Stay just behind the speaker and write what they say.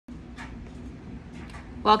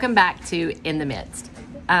Welcome back to In the Midst.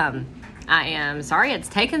 I am sorry it's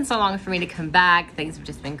taken so long for me to come back. Things have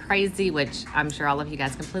just been crazy, which I'm sure all of you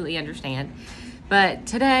guys completely understand. But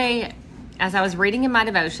today, as I was reading in my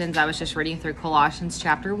devotions, I was just reading through Colossians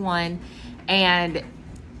Chapter 1, and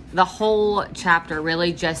the whole chapter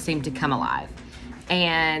really just seemed to come alive.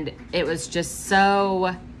 And it was just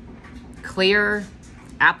so clear,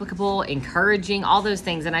 applicable, encouraging, all those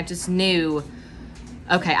things. And I just knew,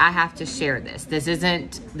 okay, I have to share this. This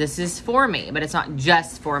is for me, but it's not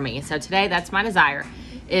just for me. So today, that's my desire,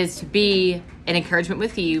 is to be an encouragement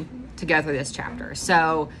with you to go through this chapter.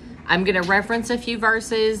 So I'm going to reference a few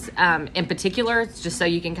verses in particular, just so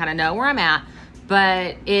you can kind of know where I'm at.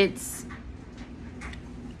 But it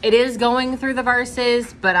is going through the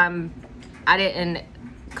verses, but I didn't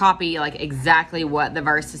copy like exactly what the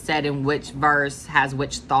verse said and which verse has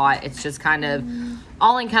which thought. It's just kind of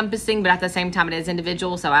all encompassing, but at the same time it is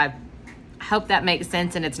individual. So I hope that makes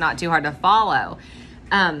sense and it's not too hard to follow.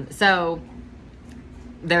 So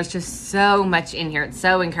there's just so much in here. It's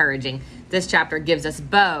so encouraging. This chapter gives us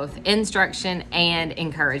both instruction and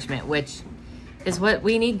encouragement, which is what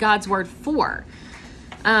we need God's word for.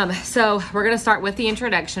 So we're going to start with the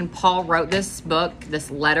introduction. Paul wrote this book, this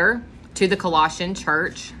letter to the Colossian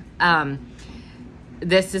church.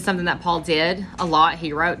 This is something that Paul did a lot.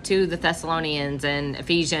 He wrote to the Thessalonians and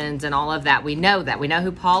Ephesians and all of that. We know that. We know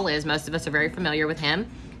who Paul is. Most of us are very familiar with him,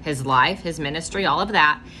 his life, his ministry, all of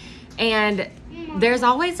that. And there's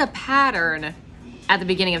always a pattern at the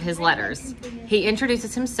beginning of his letters. He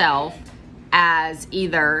introduces himself as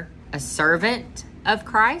either a servant of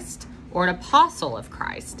Christ or an apostle of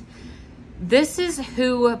Christ. This is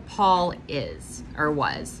who Paul is or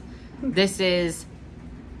was. This is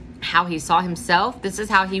how he saw himself. This is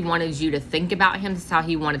how he wanted you to think about him. This is how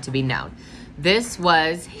he wanted to be known. This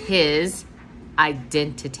was his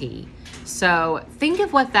identity. So think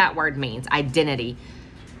of what that word means, identity.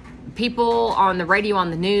 People on the radio,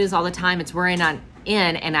 on the news all the time, we're in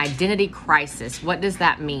an identity crisis. What does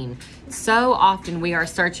that mean? So often we are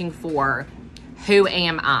searching for, who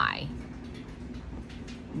am I?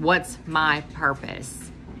 What's my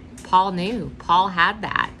purpose? Paul knew. Paul had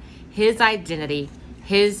that. His identity,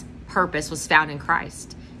 his purpose was found in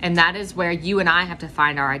Christ. And that is where you and I have to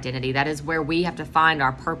find our identity. That is where we have to find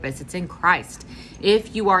our purpose. It's in Christ.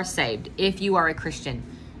 If you are saved, if you are a Christian,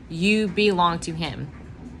 you belong to him.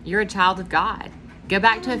 You're a child of God. Go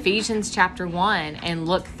back to Ephesians chapter 1 and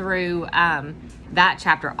look through that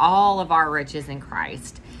chapter, all of our riches in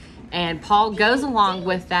Christ. And Paul goes along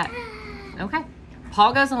with that. Okay.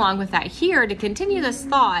 Paul goes along with that here to continue this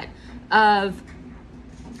thought of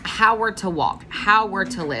how we're to walk, how we're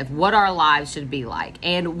to live, what our lives should be like.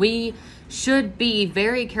 And we should be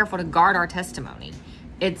very careful to guard our testimony.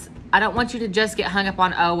 I don't want you to just get hung up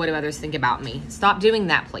on, oh, what do others think about me? Stop doing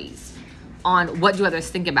that, please, on what do others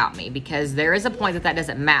think about me, because there is a point that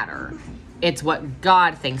doesn't matter. It's what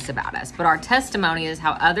God thinks about us. But our testimony is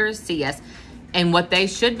how others see us, and what they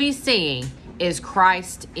should be seeing is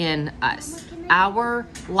Christ in us. Our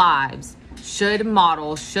lives should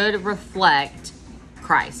reflect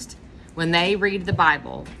Christ. When they read the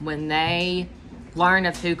Bible, when they learn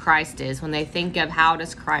of who Christ is, when they think of how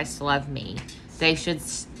does Christ love me, they should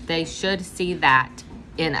see that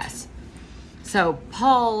in us. So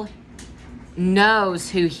Paul knows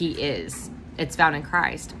who he is. It's found in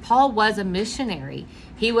Christ. Paul was a missionary.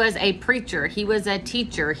 He was a preacher. He was a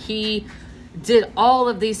teacher. He did all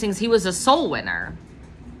of these things. He was a soul winner.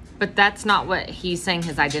 But that's not what he's saying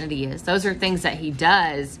his identity is. Those are things that he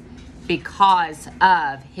does because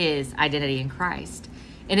of his identity in Christ.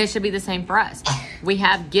 And it should be the same for us. We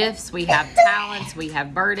have gifts, we have talents, we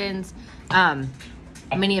have burdens.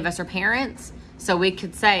 Many of us are parents, so we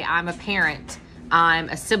could say, I'm a parent, I'm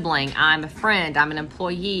a sibling, I'm a friend, I'm an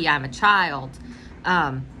employee, I'm a child.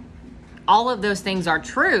 All of those things are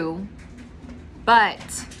true,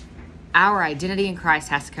 but our identity in Christ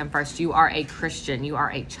has to come first. You are a Christian. You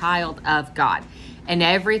are a child of God. And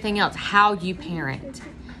everything else, how you parent,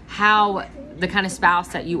 how the kind of spouse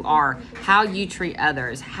that you are, how you treat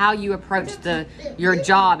others, how you approach your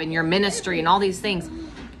job and your ministry and all these things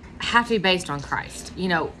have to be based on Christ. You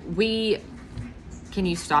know, can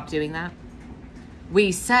you stop doing that?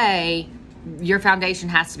 We say your foundation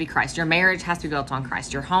has to be Christ. Your marriage has to be built on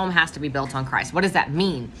Christ. Your home has to be built on Christ. What does that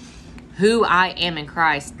mean? Who I am in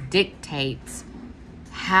Christ dictates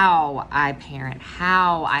how I parent,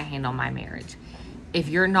 how I handle my marriage. If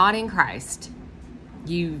you're not in Christ,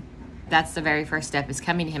 that's the very first step, is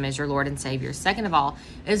coming to him as your Lord and Savior. Second of all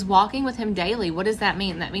is walking with him daily. What does that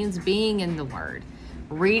mean? That means being in the Word,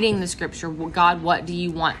 reading the scripture. God, what do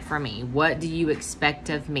you want from me? What do you expect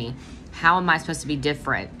of me? How am I supposed to be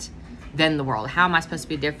different than the world? How am I supposed to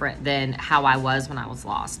be different than how I was when I was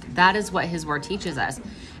lost? That is what his word teaches us.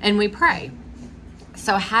 And we pray.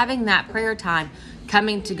 So having that prayer time,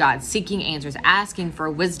 coming to God, seeking answers, asking for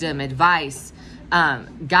wisdom, advice,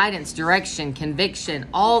 guidance, direction, conviction,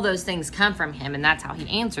 all those things come from him. And that's how he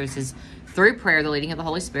answers, is through prayer, the leading of the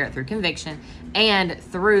Holy Spirit, through conviction, and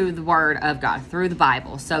through the word of God, through the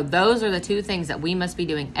Bible. So those are the two things that we must be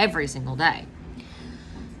doing every single day.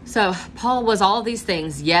 So Paul was all of these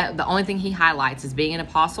things, yet the only thing he highlights is being an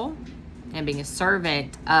apostle and being a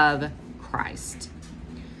servant of Christ.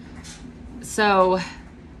 So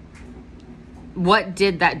what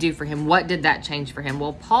did that do for him? What did that change for him?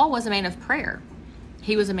 Well, Paul was a man of prayer.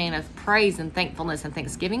 He was a man of praise and thankfulness and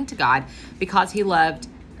thanksgiving to God because he loved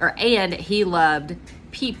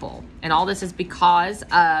people. And all this is because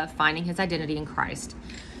of finding his identity in Christ.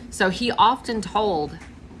 So he often told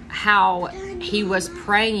how he was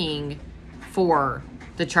praying for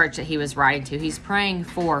the church that he was writing to. He's praying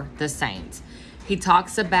for the saints. He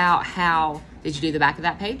talks about how, did you do the back of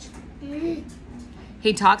that page?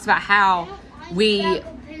 He talks about how he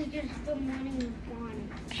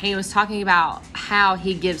was talking about how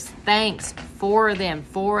he gives thanks for them,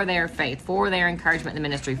 for their faith, for their encouragement in the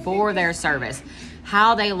ministry, for their service,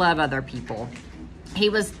 how they love other people. He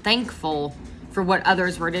was thankful for what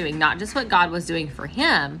others were doing, not just what God was doing for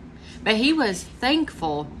him, but he was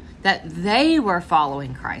thankful that they were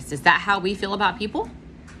following Christ. Is that how we feel about people?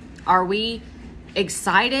 Are we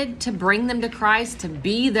excited to bring them to Christ, to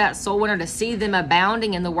be that soul winner, to see them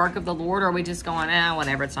abounding in the work of the Lord? Or are we just going,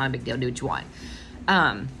 whatever, it's not a big deal, do what you want?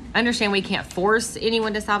 Understand we can't force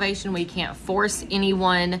anyone to salvation. We can't force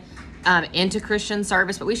anyone into Christian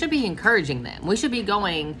service, but we should be encouraging them. We should be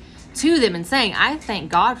going to them and saying, I thank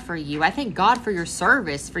God for you. I thank God for your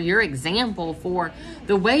service, for your example, for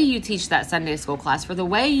the way you teach that Sunday school class, for the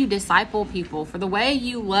way you disciple people, for the way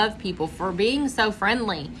you love people, for being so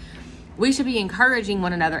friendly. We should be encouraging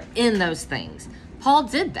one another in those things. Paul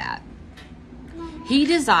did that. He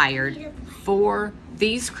desired for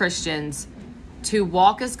these Christians to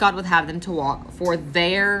walk as God would have them to walk for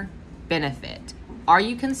their benefit. Are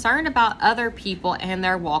you concerned about other people and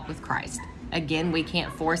their walk with Christ? Again, we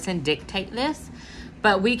can't force and dictate this,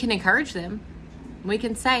 but we can encourage them. We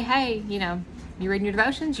can say, hey, you reading your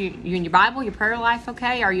devotions? You in your Bible, your prayer life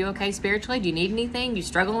okay? Are you okay spiritually? Do you need anything? You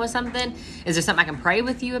struggling with something? Is there something I can pray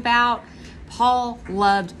with you about? Paul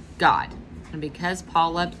loved God. And because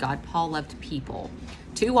Paul loved God, Paul loved people.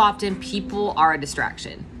 Too often, people are a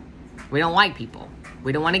distraction. We don't like people.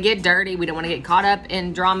 We don't want to get dirty. We don't want to get caught up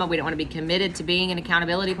in drama. We don't want to be committed to being an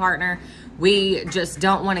accountability partner. We just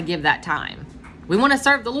don't want to give that time. We want to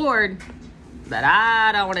serve the Lord, but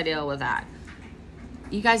I don't want to deal with that.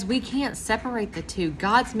 You guys, we can't separate the two.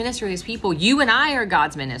 God's ministry is people. You and I are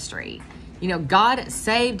God's ministry. God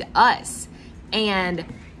saved us. And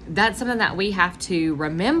that's something that we have to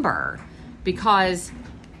remember, because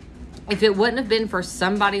if it wouldn't have been for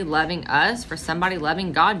somebody loving us, for somebody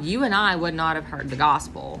loving God, you and I would not have heard the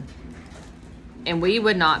gospel. And we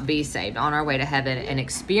would not be saved on our way to heaven and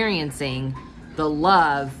experiencing the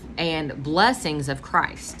love and blessings of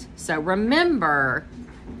Christ. So remember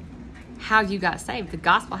how you got saved. The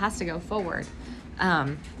gospel has to go forward.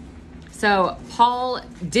 So Paul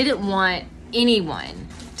didn't want anyone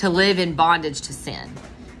to live in bondage to sin.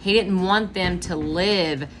 He didn't want them to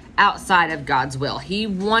live outside of God's will. He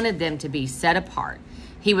wanted them to be set apart.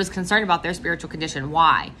 He was concerned about their spiritual condition.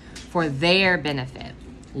 Why? For their benefit.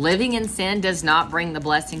 Living in sin does not bring the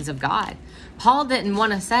blessings of God. Paul didn't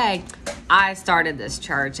want to say, I started this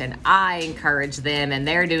church and I encourage them and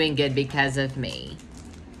they're doing good because of me.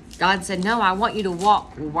 God said, no, I want you to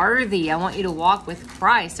walk worthy. I want you to walk with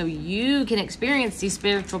Christ so you can experience these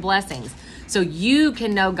spiritual blessings, so you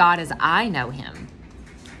can know God as I know him.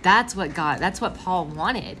 That's what Paul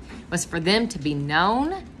wanted, was for them to be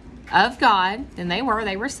known of God, and they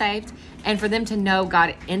were saved, and for them to know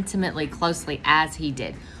God intimately, closely as he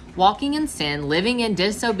did. Walking in sin, living in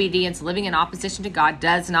disobedience, living in opposition to God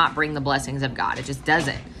does not bring the blessings of God. It just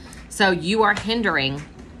doesn't. So you are hindering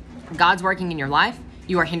God's working in your life.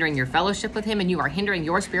 You are hindering your fellowship with him, and you are hindering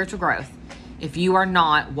your spiritual growth if you are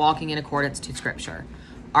not walking in accordance to Scripture.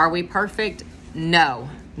 Are we perfect? No,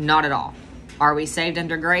 not at all. Are we saved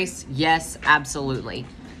under grace? Yes, absolutely.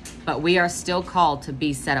 But we are still called to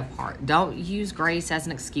be set apart. Don't use grace as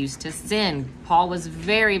an excuse to sin. Paul was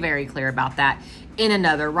very, very clear about that in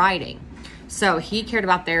another writing. So he cared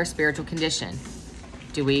about their spiritual condition.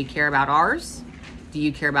 Do we care about ours? Do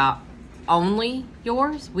you care about only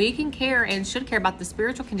yours? We can care and should care about the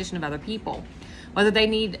spiritual condition of other people. whether they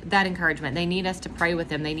need that encouragement. They need us to pray with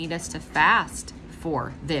them. They need us to fast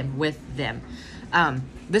for them, with them.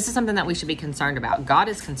 This is something that we should be concerned about. God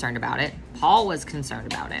is concerned about it. Paul was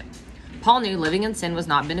concerned about it. Paul knew living in sin was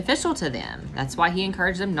not beneficial to them. That's why he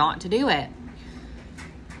encouraged them not to do it.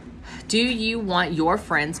 Do you want your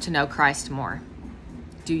friends to know Christ more?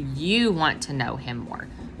 Do you want to know him more?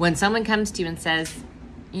 When someone comes to you and says,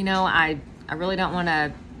 I really don't want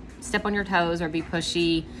to step on your toes or be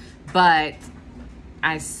pushy, but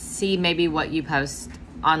I see maybe what you post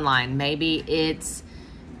online. Maybe it's,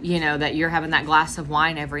 that you're having that glass of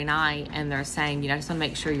wine every night and they're saying, I just want to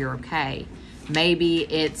make sure you're okay. Maybe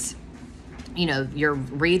it's, your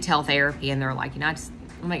retail therapy and they're like, I just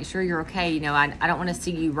want to make sure you're okay. I don't want to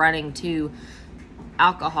see you running to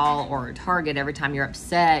alcohol or Target every time you're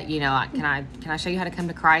upset. Can I show you how to come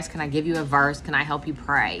to Christ? Can I give you a verse? Can I help you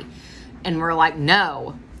pray? And we're like,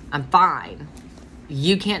 no, I'm fine.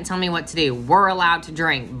 You can't tell me what to do. We're allowed to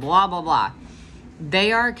drink, blah, blah, blah.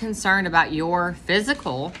 They are concerned about your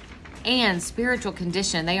physical and spiritual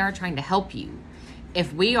condition. They are trying to help you.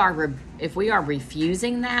 If we are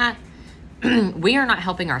refusing that, we are not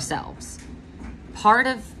helping ourselves. Part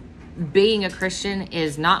of being a Christian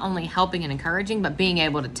is not only helping and encouraging, but being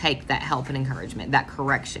able to take that help and encouragement, that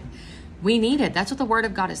correction. We need it. That's what the Word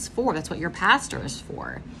of God is for. That's what your pastor is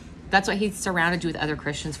for. That's what he's surrounded you with other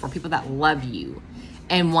Christians for, people that love you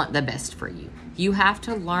and want the best for you. You have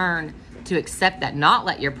to learn to accept that, not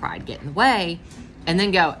let your pride get in the way, and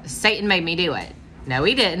then go, Satan made me do it. No,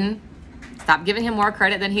 he didn't. Stop giving him more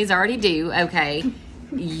credit than he's already due, okay?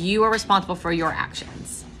 You are responsible for your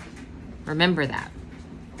actions. Remember that.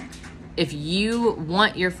 If you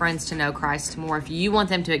want your friends to know Christ more, if you want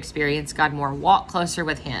them to experience God more, walk closer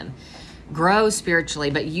with him, grow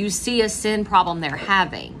spiritually, but you see a sin problem they're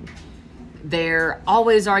having. They're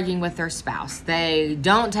always arguing with their spouse. They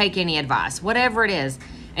don't take any advice, whatever it is.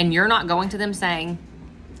 And you're not going to them saying,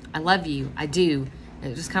 I love you, I do.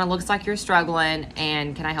 It just kind of looks like you're struggling,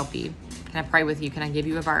 and can I help you? Can I pray with you? Can I give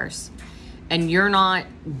you a verse? And you're not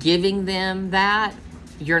giving them that,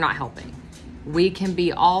 you're not helping. We can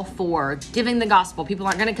be all for giving the gospel. People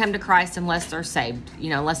aren't going to come to Christ unless they're saved,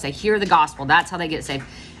 unless they hear the gospel. That's how they get saved.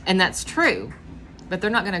 And that's true. But they're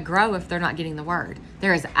not going to grow if they're not getting the word.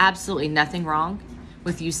 There is absolutely nothing wrong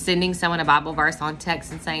with you sending someone a Bible verse on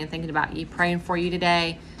text and saying, thinking about you, praying for you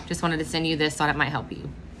today. Just wanted to send you this, thought it might help you.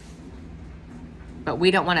 But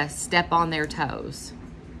we don't want to step on their toes.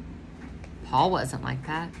 Paul wasn't like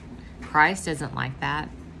that. Christ isn't like that.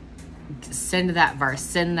 Send that verse,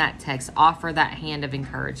 send that text, offer that hand of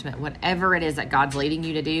encouragement. Whatever it is that God's leading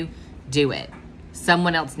you to do it.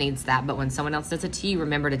 Someone else needs that, but when someone else does it to you,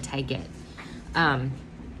 remember to take it.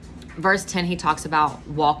 Verse 10, he talks about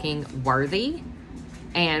walking worthy.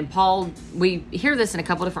 And Paul, we hear this in a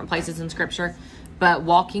couple different places in Scripture, but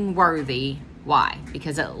walking worthy, why?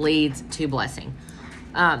 Because it leads to blessing.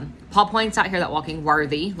 Paul points out here that walking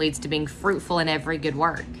worthy leads to being fruitful in every good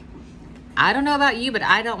work. I don't know about you, but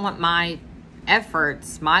I don't want my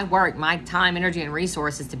efforts, my work, my time, energy, and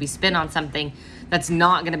resources to be spent on something that's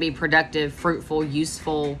not going to be productive, fruitful,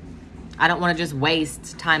 useful. I don't want to just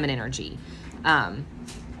waste time and energy.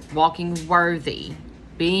 Walking worthy,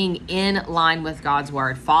 being in line with God's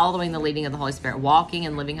word, following the leading of the Holy Spirit, walking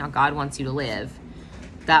and living how God wants you to live.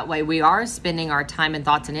 That way we are spending our time and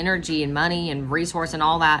thoughts and energy and money and resource and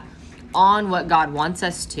all that on what God wants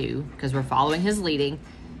us to, because we're following his leading.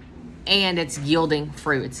 And it's yielding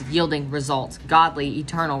fruit. It's yielding results, godly,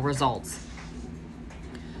 eternal results.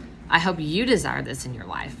 I hope you desire this in your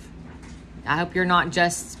life. I hope you're not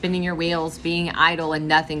just spinning your wheels, being idle, and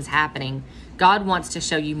nothing's happening. God wants to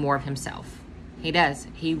show you more of himself. He does.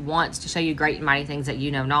 He wants to show you great and mighty things that you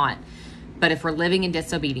know not. But if we're living in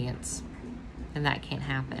disobedience, then that can't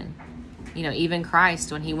happen. Even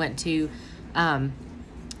Christ, when he went to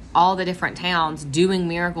all the different towns doing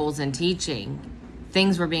miracles and teaching,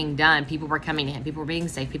 things were being done. People were coming to him. People were being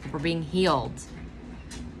saved. People were being healed.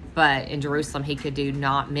 But in Jerusalem, he could do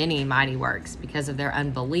not many mighty works because of their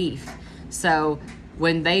unbelief. So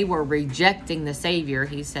when they were rejecting the Savior,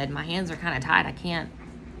 he said, my hands are kind of tied. I can't.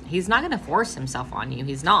 He's not going to force himself on you.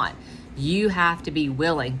 He's not. You have to be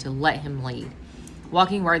willing to let him lead.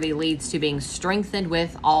 Walking worthy leads to being strengthened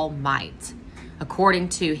with all might, according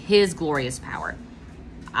to his glorious power.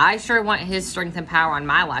 I sure want his strength and power on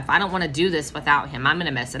my life. I don't want to do this without him. I'm going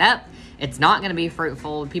to mess it up. It's not going to be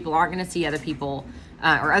fruitful. People aren't going to see other people,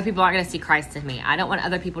 or other people aren't going to see Christ in me. I don't want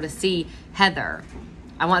other people to see Heather.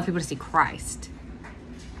 I want people to see Christ.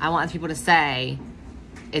 I want people to say,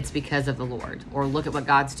 it's because of the Lord. Or look at what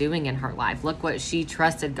God's doing in her life. Look what she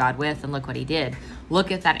trusted God with, and look what he did. Look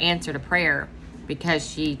at that answer to prayer. because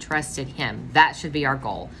she trusted him. That should be our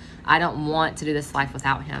goal. I don't want to do this life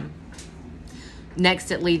without him.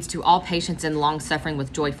 Next, it leads to all patience and long suffering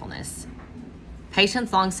with joyfulness.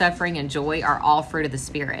 Patience, long suffering, and joy are all fruit of the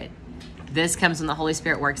Spirit. This comes when the Holy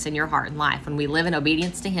Spirit works in your heart and life. When we live in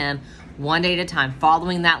obedience to him, one day at a time,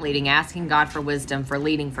 following that leading, asking God for wisdom, for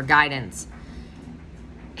leading, for guidance,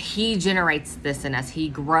 he generates this in us. He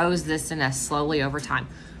grows this in us slowly over time.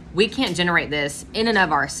 We can't generate this in and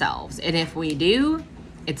of ourselves. And if we do,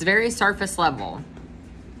 it's very surface level.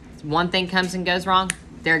 One thing comes and goes wrong,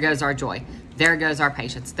 there goes our joy. There goes our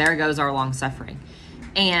patience. There goes our long suffering.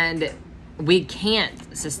 And we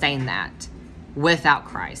can't sustain that without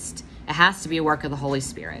Christ. It has to be a work of the Holy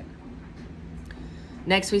Spirit.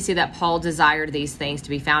 Next, we see that Paul desired these things to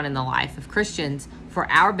be found in the life of Christians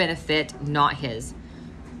for our benefit, not his.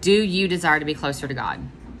 Do you desire to be closer to God?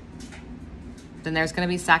 Then there's going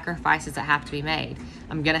to be sacrifices that have to be made.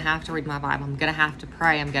 I'm going to have to read my Bible. I'm going to have to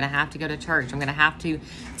pray. I'm going to have to go to church. I'm going to have to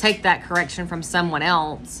take that correction from someone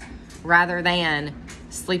else rather than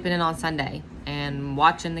sleeping in on Sunday and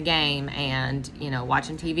watching the game and,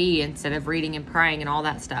 watching TV instead of reading and praying and all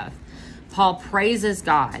that stuff. Paul praises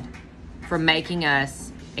God for making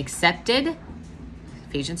us accepted,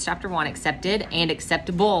 Ephesians chapter 1, accepted and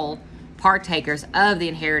acceptable partakers of the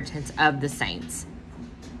inheritance of the saints.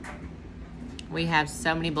 We have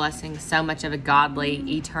so many blessings, so much of a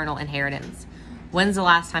godly, eternal inheritance. When's the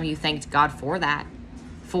last time you thanked God for that?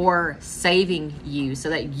 For saving you so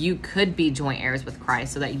that you could be joint heirs with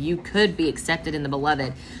Christ, so that you could be accepted in the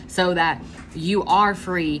beloved, so that you are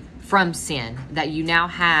free from sin, that you now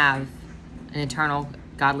have an eternal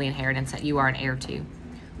godly inheritance that you are an heir to.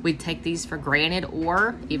 We take these for granted,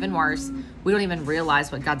 or even worse, we don't even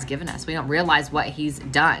realize what God's given us. We don't realize what he's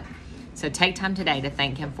done. So take time today to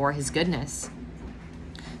thank him for his goodness.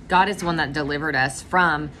 God is the one that delivered us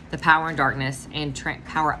from the power of darkness and translated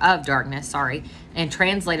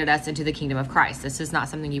us into the kingdom of Christ. This is not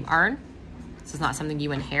something you earn. This is not something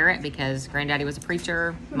you inherit because granddaddy was a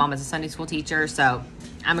preacher, mom is a Sunday school teacher, so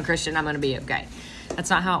I'm a Christian, I'm going to be okay. That's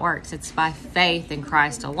not how it works. It's by faith in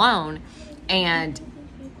Christ alone, and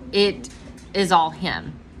it is all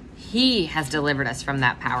him. He has delivered us from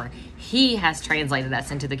that power. He has translated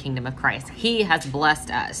us into the kingdom of Christ. He has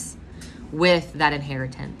blessed us with that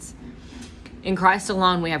inheritance. In Christ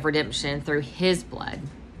alone, we have redemption through his blood.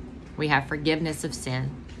 We have forgiveness of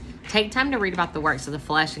sin. Take time to read about the works of the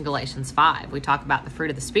flesh in Galatians 5. We talk about the fruit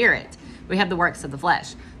of the Spirit. We have the works of the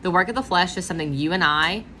flesh. The work of the flesh is something you and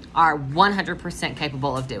I are 100%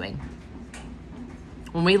 capable of doing.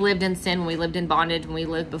 When we lived in sin, when we lived in bondage, when we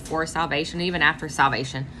lived before salvation, even after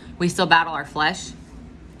salvation, we still battle our flesh.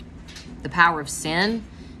 The power of sin.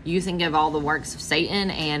 You think of all the works of Satan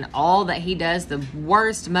and all that he does, the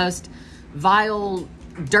worst, most vile,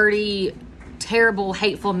 dirty, terrible,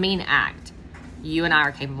 hateful, mean act. You and I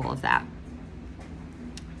are capable of that.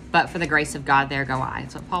 But for the grace of God, there go I.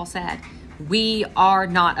 That's what Paul said. We are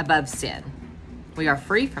not above sin. We are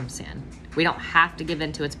free from sin. We don't have to give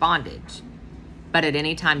in to its bondage. But at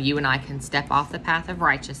any time, you and I can step off the path of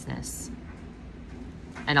righteousness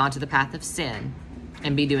and onto the path of sin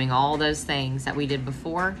and be doing all those things that we did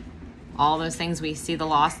before, all those things we see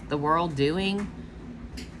the world doing.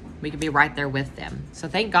 We could be right there with them. So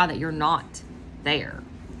thank God that you're not there.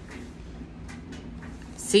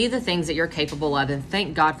 See the things that you're capable of and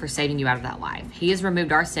thank God for saving you out of that life. He has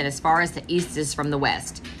removed our sin as far as the east is from the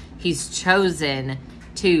west. He's chosen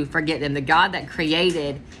to forget them. The God that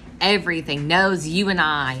created everything knows you and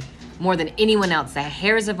I more than anyone else. The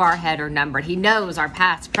hairs of our head are numbered. He knows our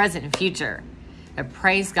past, present, and future. But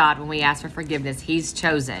praise God, when we ask for forgiveness, he's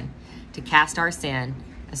chosen to cast our sin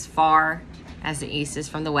as far as the east is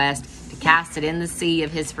from the west, to cast it in the sea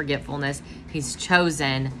of his forgetfulness. He's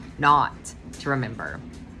chosen not to remember.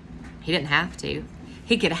 He didn't have to.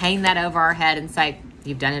 He could hang that over our head and say,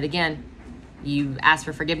 you've done it again. You asked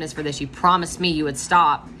for forgiveness for this. You promised me you would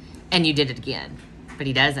stop, and you did it again. But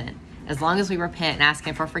he doesn't. As long as we repent and ask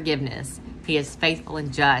him for forgiveness, he is faithful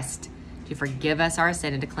and just to forgive us our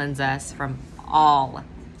sin and to cleanse us from all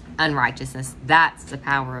unrighteousness. That's the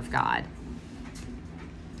power of God.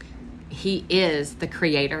 He is the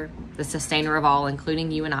creator, the sustainer of all,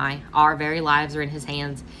 including you and I. Our very lives are in his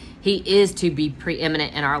hands. He is to be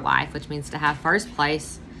preeminent in our life, which means to have first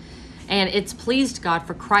place. And it's pleased God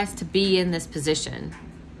for Christ to be in this position.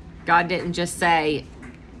 God didn't just say,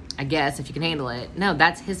 I guess, if you can handle it. No,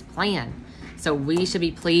 that's his plan. So we should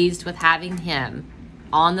be pleased with having him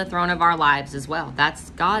on the throne of our lives as well.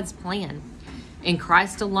 That's God's plan. In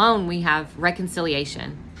Christ alone, we have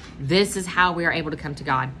reconciliation. This is how we are able to come to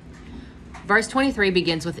God. Verse 23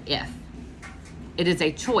 begins with if. It is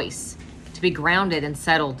a choice to to be grounded and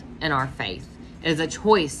settled in our faith. It is a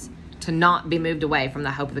choice to not be moved away from the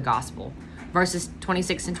hope of the gospel. Verses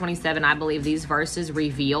 26 and 27, I believe these verses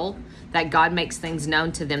reveal that God makes things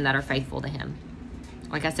known to them that are faithful to him.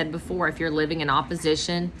 Like I said before, if you're living in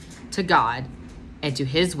opposition to God and to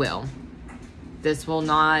his will, this will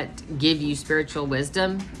not give you spiritual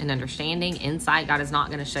wisdom and understanding, insight. God is not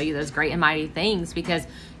going to show you those great and mighty things because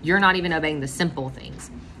you're not even obeying the simple things.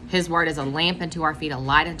 His word is a lamp unto our feet, a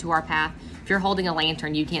light unto our path. If you're holding a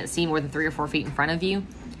lantern, you can't see more than 3 or 4 feet in front of you.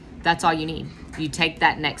 That's all you need. You take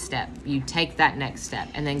that next step. You take that next step.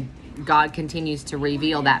 And then God continues to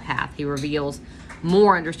reveal that path. He reveals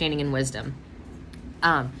more understanding and wisdom.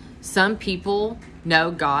 Some people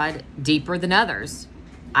know God deeper than others.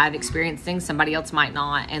 I've experienced things somebody else might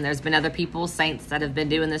not. And there's been other people, saints, that have been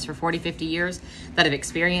doing this for 40, 50 years that have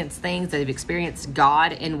experienced things, that have experienced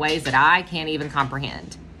God in ways that I can't even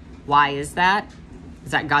comprehend. Why is that?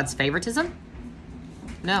 Is that God's favoritism?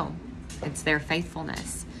 No, it's their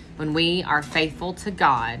faithfulness. When we are faithful to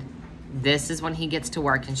God, this is when he gets to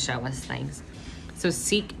work and show us things. So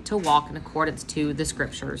seek to walk in accordance to the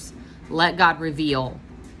scriptures. Let God reveal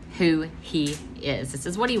who he is. This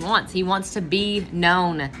is what he wants. He wants to be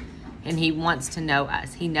known, and he wants to know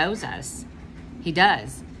us. He knows us. He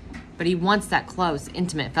does. But he wants that close,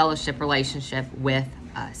 intimate fellowship relationship with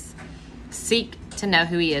us. Seek to know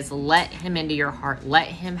who he is. Let him into your heart. Let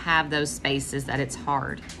him have those spaces that it's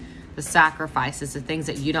hard. The sacrifices, the things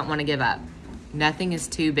that you don't want to give up. Nothing is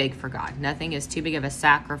too big for God. Nothing is too big of a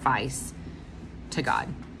sacrifice to God.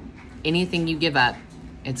 Anything you give up,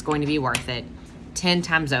 it's going to be worth it 10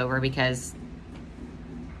 times over, because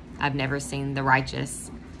I've never seen the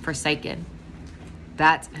righteous forsaken.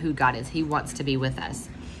 That's who God is. He wants to be with us.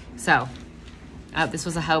 So this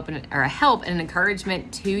was a help and an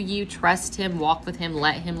encouragement to you. Trust him, walk with him,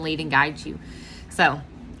 let him lead and guide you. So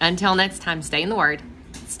until next time, stay in the word,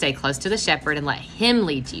 stay close to the shepherd, and let him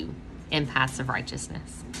lead you in paths of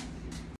righteousness.